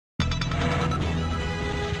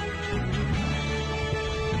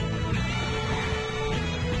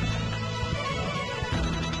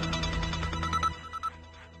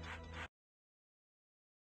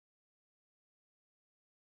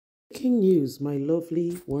Breaking news, my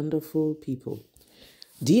lovely, wonderful people.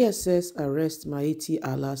 DSS arrests Miyetti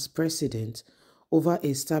Allah's president over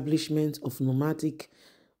establishment of nomadic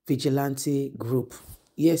vigilante group.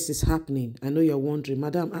 Yes, it's happening. I know you're wondering,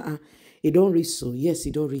 Madam, it don't reach so. Yes,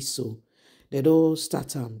 it don't reach so. They don't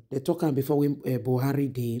start They talk before we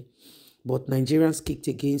Buhari Day, but Nigerians kicked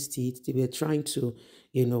against it. They were trying to,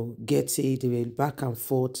 get it. They were back and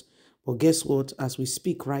forth. But guess what? As we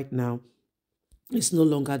speak right now, it's no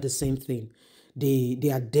longer the same thing.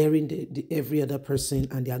 They are daring every other person,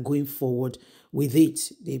 and they are going forward with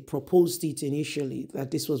it. They proposed it initially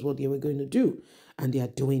that this was what they were going to do, and they are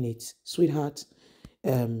doing it. Sweetheart,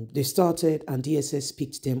 they started and DSS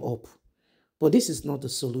picked them up. But this is not the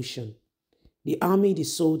solution. The army, the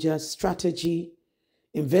soldiers, strategy,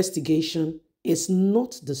 investigation is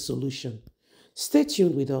not the solution. Stay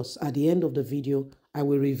tuned with us. At the end of the video, I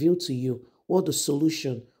will reveal to you what the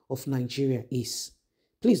solution of Nigeria is.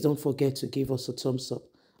 Please don't forget to give us a thumbs up,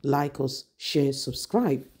 like us, share,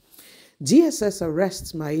 subscribe. DSS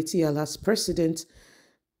arrests Miyetti Allah's president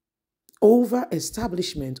over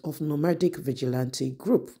establishment of nomadic vigilante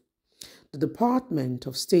group. The Department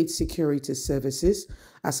of State Security Services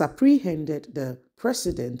has apprehended the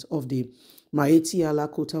president of the Miyetti Allah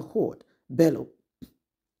Kota Horde, Bello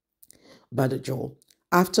Badajo,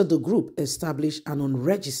 after the group established an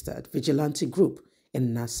unregistered vigilante group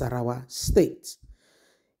in Nasarawa State.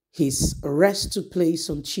 His arrest took place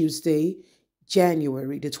on Tuesday,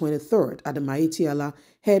 January the 23rd at the Miyetti Allah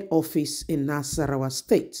head office in Nasarawa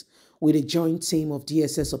State with a joint team of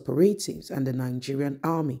DSS operatives and the Nigerian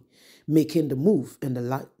army making the move in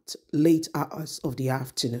the late hours of the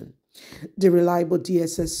afternoon. The reliable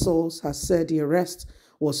DSS source has said the arrest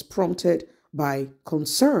was prompted by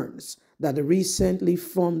concerns that the recently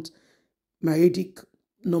formed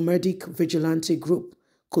nomadic vigilante group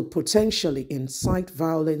could potentially incite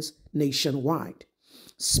violence nationwide.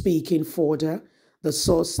 Speaking further, the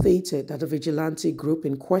source stated that the vigilante group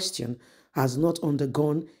in question has not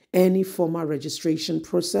undergone any formal registration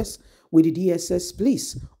process with the DSS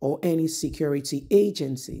police or any security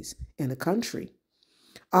agencies in the country.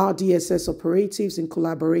 Our DSS operatives, in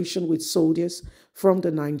collaboration with soldiers from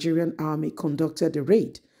the Nigerian army, conducted a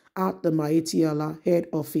raid at the Miyetti Allah head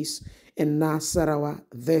office in Nasarawa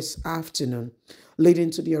this afternoon,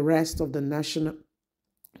 leading to the arrest of the national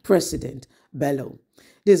president, Bello.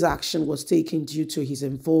 This action was taken due to his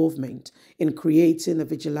involvement in creating a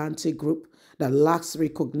vigilante group that lacks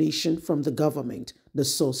recognition from the government, the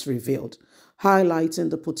source revealed, highlighting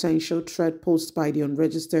the potential threat posed by the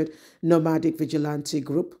unregistered nomadic vigilante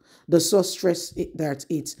group. The source stressed that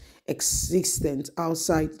its existence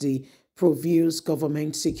outside the previous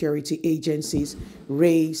government security agencies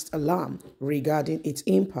raised alarm regarding its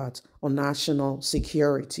impact on national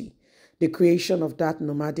security. The creation of that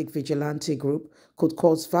nomadic vigilante group could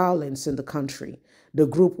cause violence in the country. The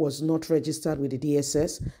group was not registered with the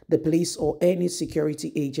DSS, the police, or any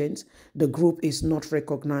security agent. The group is not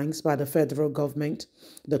recognized by the federal government.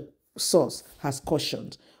 The source has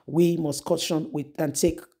cautioned. We must caution and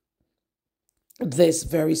take this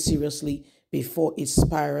very seriously before it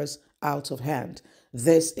spirals out of hand.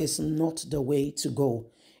 This is not the way to go.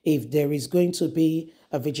 If there is going to be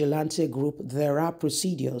a vigilante group, there are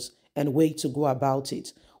procedures and way to go about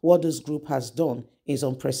it. What this group has done is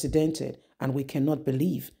unprecedented, and we cannot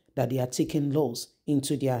believe that they are taking laws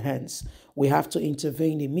into their hands. We have to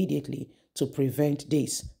intervene immediately to prevent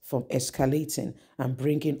this from escalating and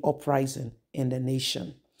bringing uprising in the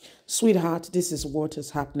nation. Sweetheart, this is what is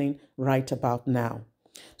happening right about now.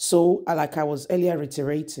 So, like I was earlier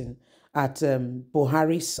reiterating, at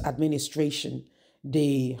Buhari's administration,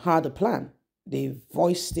 they had a plan. They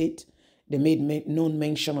voiced it. They made known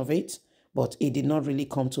mention of it, but it did not really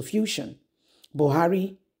come to fruition.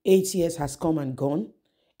 Buhari, 8 years has come and gone.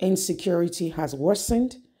 Insecurity has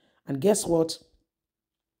worsened. And guess what?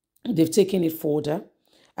 They've taken it further.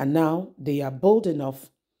 And now they are bold enough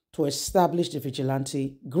to establish the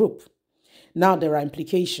vigilante group. Now there are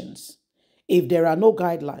implications. If there are no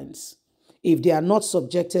guidelines, if they are not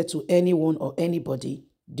subjected to anyone or anybody,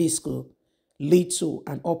 this could lead to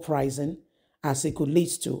an uprising, as it could lead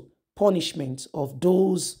to punishment of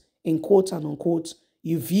those, in quote and unquote,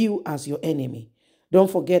 you view as your enemy. Don't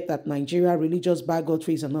forget that Nigeria, religious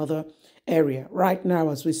bigotry is another area. Right now,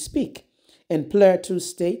 as we speak, in Plateau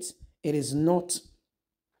State, it is not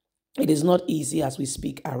easy as we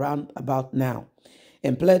speak around about now.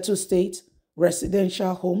 In Plateau State,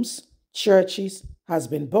 residential homes, churches has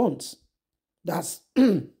been burnt. That's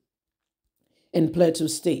in Plateau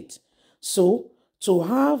State. So to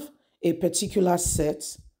have a particular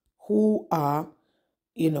set who are,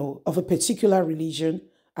 of a particular religion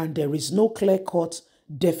and there is no clear-cut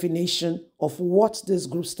definition of what this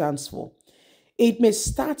group stands for. It may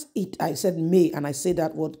start, I said may, and I say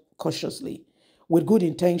that word cautiously, with good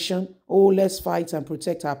intention. Oh, let's fight and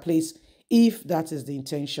protect our place, if that is the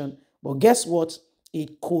intention. But guess what?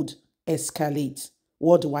 It could escalate.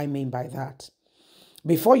 What do I mean by that?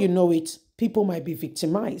 Before you know it, people might be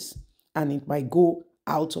victimized and it might go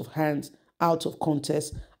out of hand, out of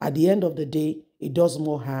context. At the end of the day, it does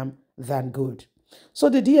more harm than good. So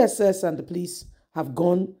the DSS and the police have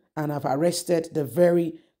gone and have arrested the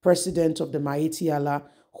very president of the Miyetti Allah,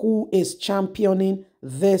 who is championing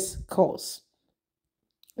this cause.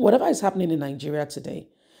 Whatever is happening in Nigeria today,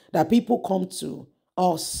 that people come to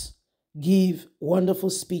us, give wonderful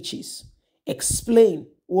speeches, explain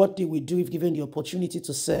what they will do if given the opportunity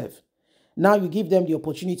to serve. Now you give them the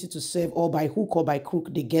opportunity to serve, or by hook or by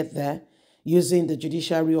crook, they get there using the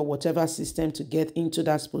judiciary or whatever system to get into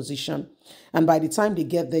that position. And by the time they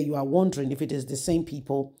get there, you are wondering if it is the same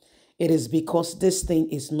people. It is because this thing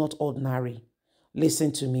is not ordinary.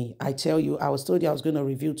 Listen to me. I tell you, I was told you I was going to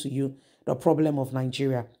reveal to you the problem of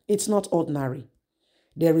Nigeria. It's not ordinary.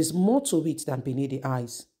 There is more to it than beneath the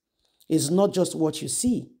eyes. It's not just what you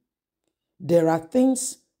see. There are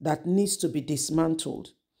things that needs to be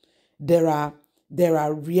dismantled. There are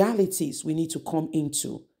realities we need to come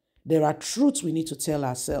into. There are truths we need to tell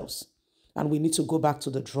ourselves. And we need to go back to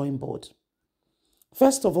the drawing board.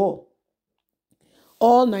 First of all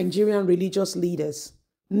Nigerian religious leaders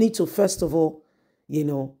need to, first of all,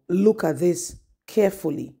 look at this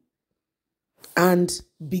carefully and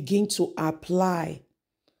begin to apply,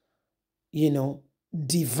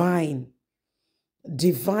 divine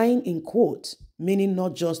in quote, meaning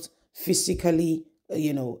not just physically,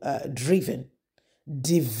 driven,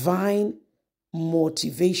 divine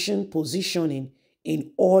motivation, positioning in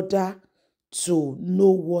order to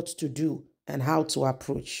know what to do and how to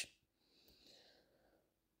approach.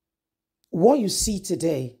 What you see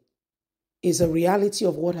today is a reality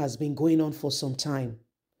of what has been going on for some time.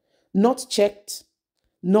 Not checked,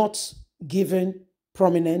 not given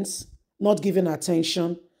prominence, not given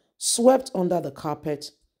attention, swept under the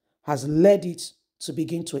carpet, has led it to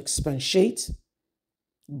begin to expatiate,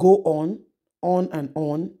 go on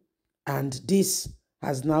and this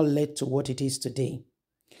has now led to what it is today.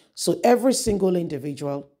 So every single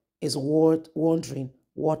individual is wondering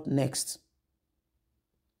what next.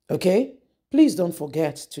 Okay? Please don't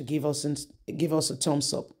forget to give us a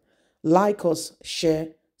thumbs up, like us, share,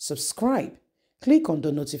 subscribe. Click on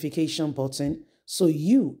the notification button so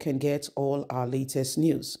you can get all our latest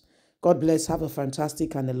news. God bless. Have a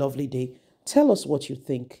fantastic and a lovely day. Tell us what you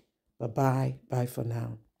think. Bye-bye. Bye for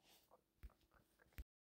now.